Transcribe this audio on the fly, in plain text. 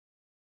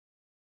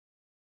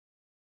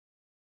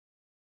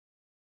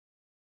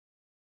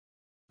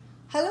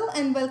Hello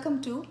and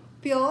welcome to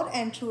Pure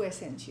and True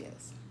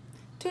Essentials.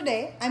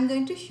 Today I'm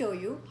going to show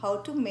you how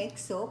to make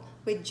soap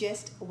with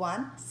just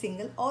one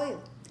single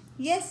oil.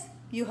 Yes,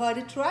 you heard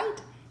it right,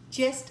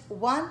 just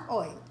one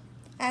oil.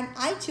 And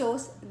I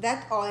chose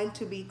that oil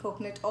to be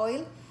coconut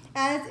oil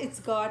as it's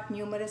got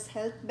numerous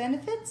health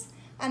benefits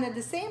and at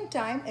the same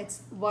time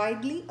it's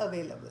widely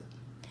available.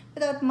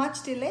 Without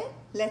much delay,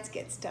 let's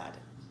get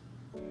started.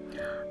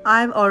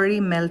 I've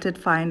already melted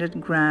 500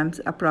 grams,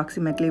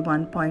 approximately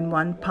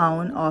 1.1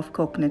 pound of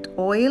coconut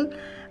oil,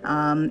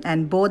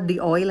 and both the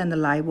oil and the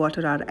live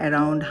water are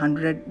around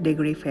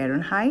 100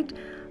 Fahrenheit.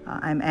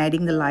 I'm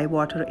adding the live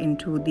water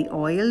into the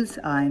oils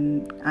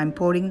and I'm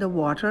pouring the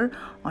water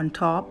on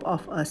top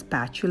of a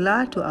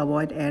spatula to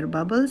avoid air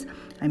bubbles.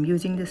 I'm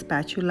using the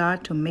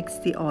spatula to mix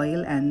the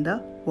oil and the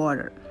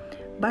water.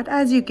 But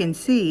as you can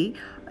see,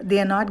 they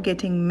are not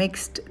getting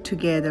mixed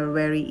together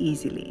very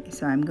easily.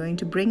 So I'm going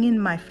to bring in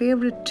my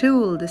favorite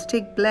tool, the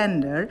stick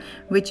blender,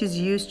 which is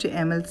used to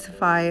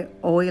emulsify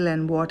oil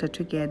and water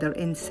together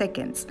in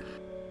seconds.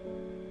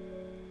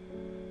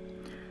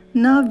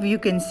 Now you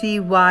can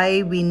see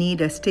why we need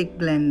a stick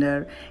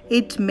blender.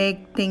 It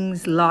makes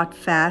things a lot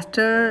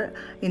faster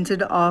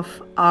instead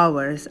of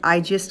hours. I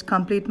just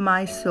complete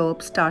my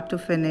soap start to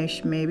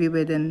finish maybe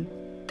within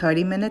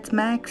 30 minutes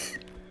max,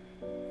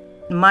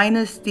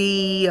 minus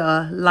the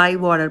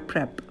live water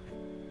prep.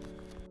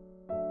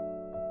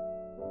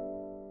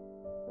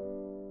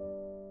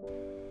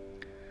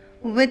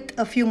 With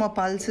a few more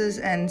pulses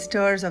and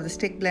stirs of the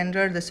stick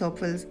blender, the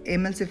soap will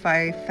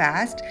emulsify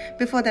fast.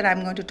 Before that,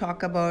 I'm going to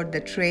talk about the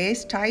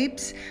trays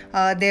types.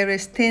 There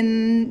is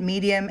thin,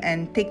 medium,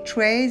 and thick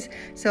trays.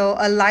 So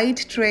a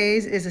light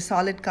trays is a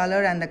solid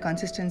color and the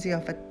consistency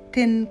of a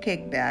thin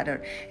cake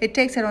batter. It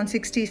takes around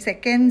 60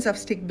 seconds of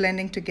stick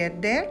blending to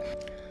get there.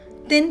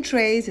 Thin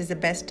trays is the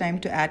best time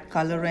to add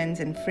colorants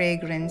and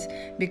fragrance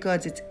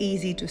because it's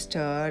easy to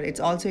stir, it's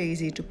also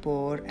easy to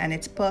pour, and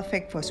it's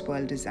perfect for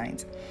swirl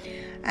designs.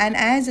 And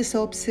as the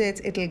soap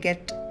sits, it'll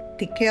get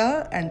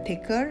thicker and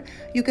thicker.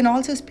 You can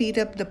also speed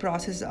up the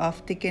process of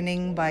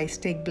thickening by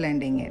stick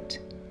blending it.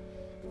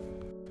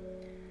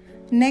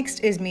 Next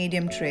is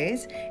medium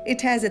trays.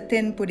 It has a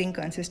thin pudding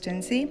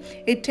consistency.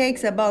 It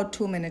takes about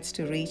 2 minutes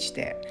to reach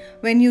there.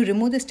 When you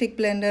remove the stick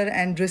blender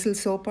and drizzle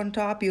soap on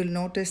top, you'll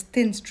notice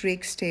thin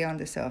streaks stay on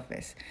the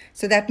surface.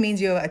 So that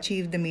means you've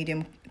achieved the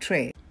medium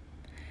tray.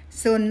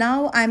 So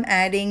now I'm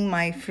adding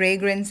my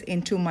fragrance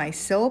into my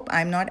soap.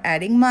 I'm not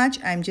adding much,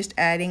 I'm just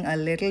adding a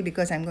little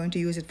because I'm going to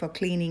use it for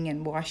cleaning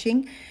and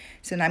washing.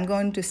 So I'm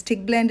going to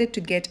stick blend it to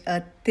get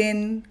a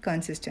thin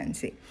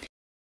consistency.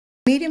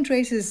 Medium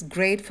trays is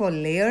great for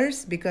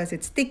layers because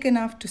it's thick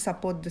enough to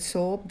support the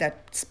soap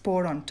that's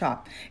poured on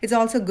top. It's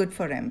also good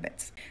for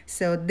embeds.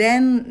 So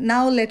then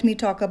now let me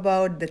talk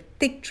about the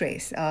thick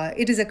trays.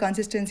 It is a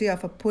consistency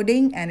of a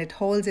pudding and it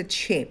holds its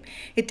shape.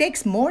 It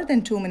takes more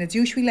than 2 minutes,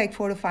 usually like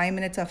 4 to 5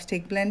 minutes of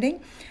stick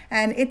blending,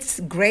 and it's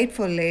great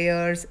for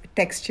layers,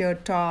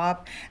 textured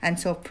top, and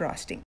soap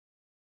frosting.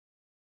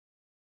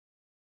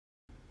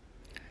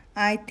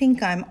 I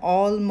think I'm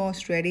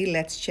almost ready.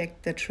 Let's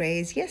check the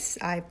trays. Yes,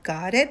 I've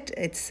got it.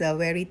 It's a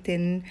very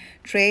thin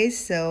tray,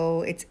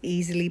 so it's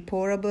easily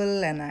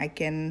pourable and I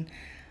can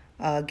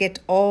get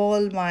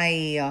all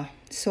my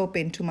soap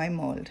into my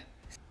mold.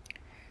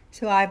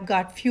 So I've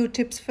got few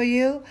tips for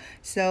you.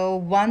 So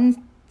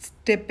one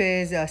tip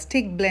is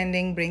stick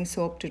blending brings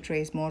soap to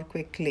trays more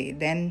quickly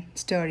than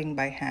stirring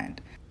by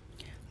hand.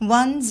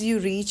 Once you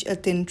reach a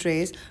thin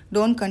trays,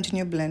 don't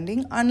continue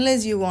blending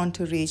unless you want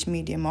to reach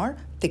medium or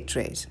thick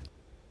trays.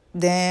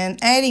 Then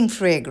adding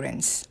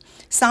fragrance.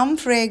 Some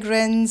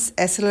fragrance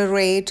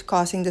accelerate,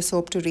 causing the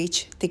soap to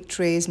reach thick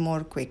trays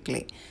more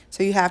quickly.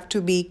 So you have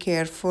to be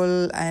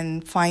careful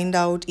and find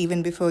out,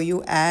 even before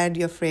you add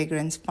your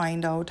fragrance,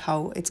 find out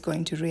how it's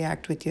going to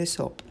react with your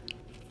soap.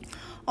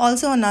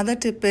 Also, another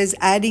tip is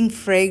adding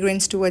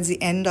fragrance towards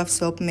the end of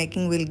soap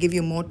making will give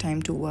you more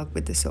time to work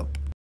with the soap.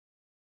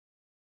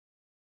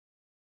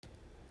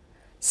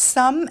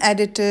 Some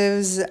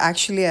additives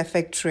actually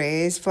affect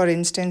trays. For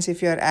instance,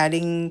 if you're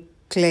adding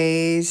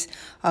clays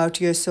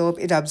to your soap,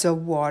 it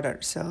absorbs water.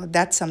 So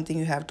that's something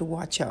you have to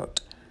watch out.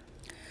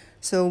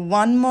 So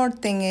one more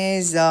thing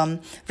is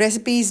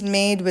recipes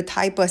made with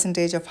high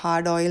percentage of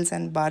hard oils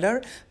and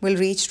butter will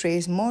reach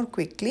trays more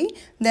quickly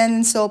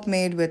than soap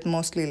made with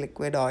mostly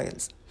liquid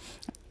oils.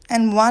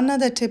 And one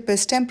other tip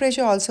is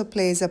temperature also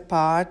plays a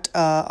part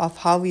of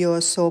how your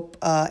soap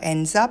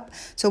ends up.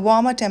 So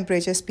warmer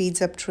temperature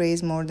speeds up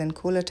trays more than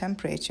cooler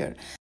temperature.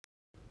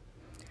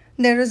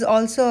 There is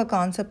also a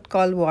concept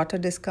called water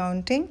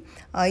discounting.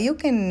 You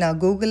can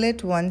Google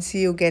it once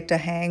you get a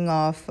hang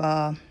of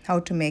how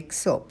to make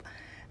soap.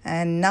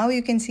 And now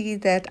you can see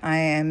that I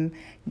am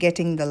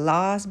getting the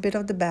last bit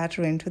of the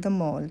batter into the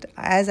mold.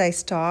 As I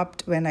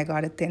stopped when I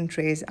got a thin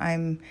trays,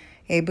 I'm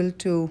able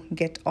to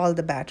get all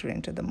the batter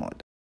into the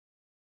mold.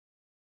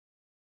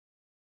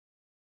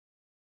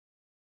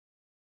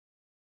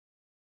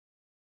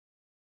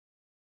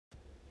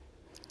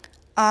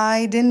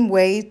 I didn't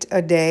wait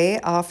a day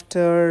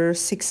after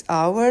 6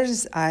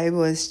 hours. I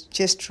was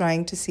just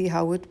trying to see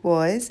how it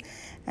was,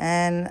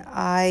 and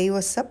I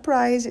was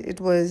surprised it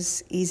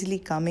was easily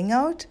coming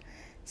out.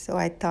 So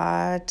I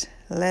thought,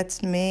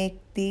 let's make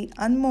the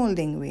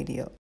unmolding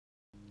video.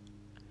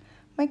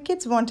 My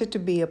kids wanted to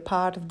be a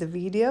part of the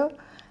video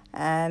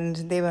and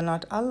they were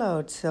not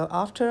allowed. So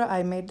after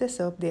I made the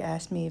soap, they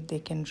asked me if they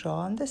can draw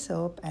on the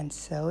soap, and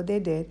so they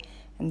did.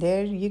 And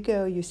there you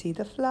go, you see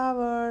the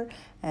flower,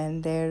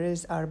 and there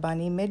is our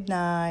bunny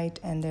Midnight,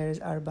 and there is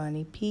our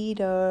bunny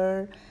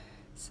Peter.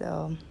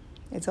 So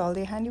it's all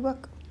their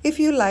handiwork. If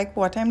you like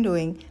what I'm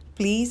doing,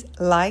 please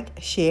like,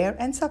 share,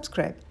 and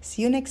subscribe.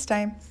 See you next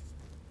time.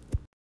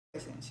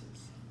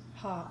 Essentials.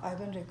 Ha, I've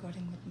been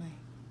recording with my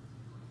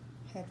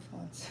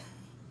headphones.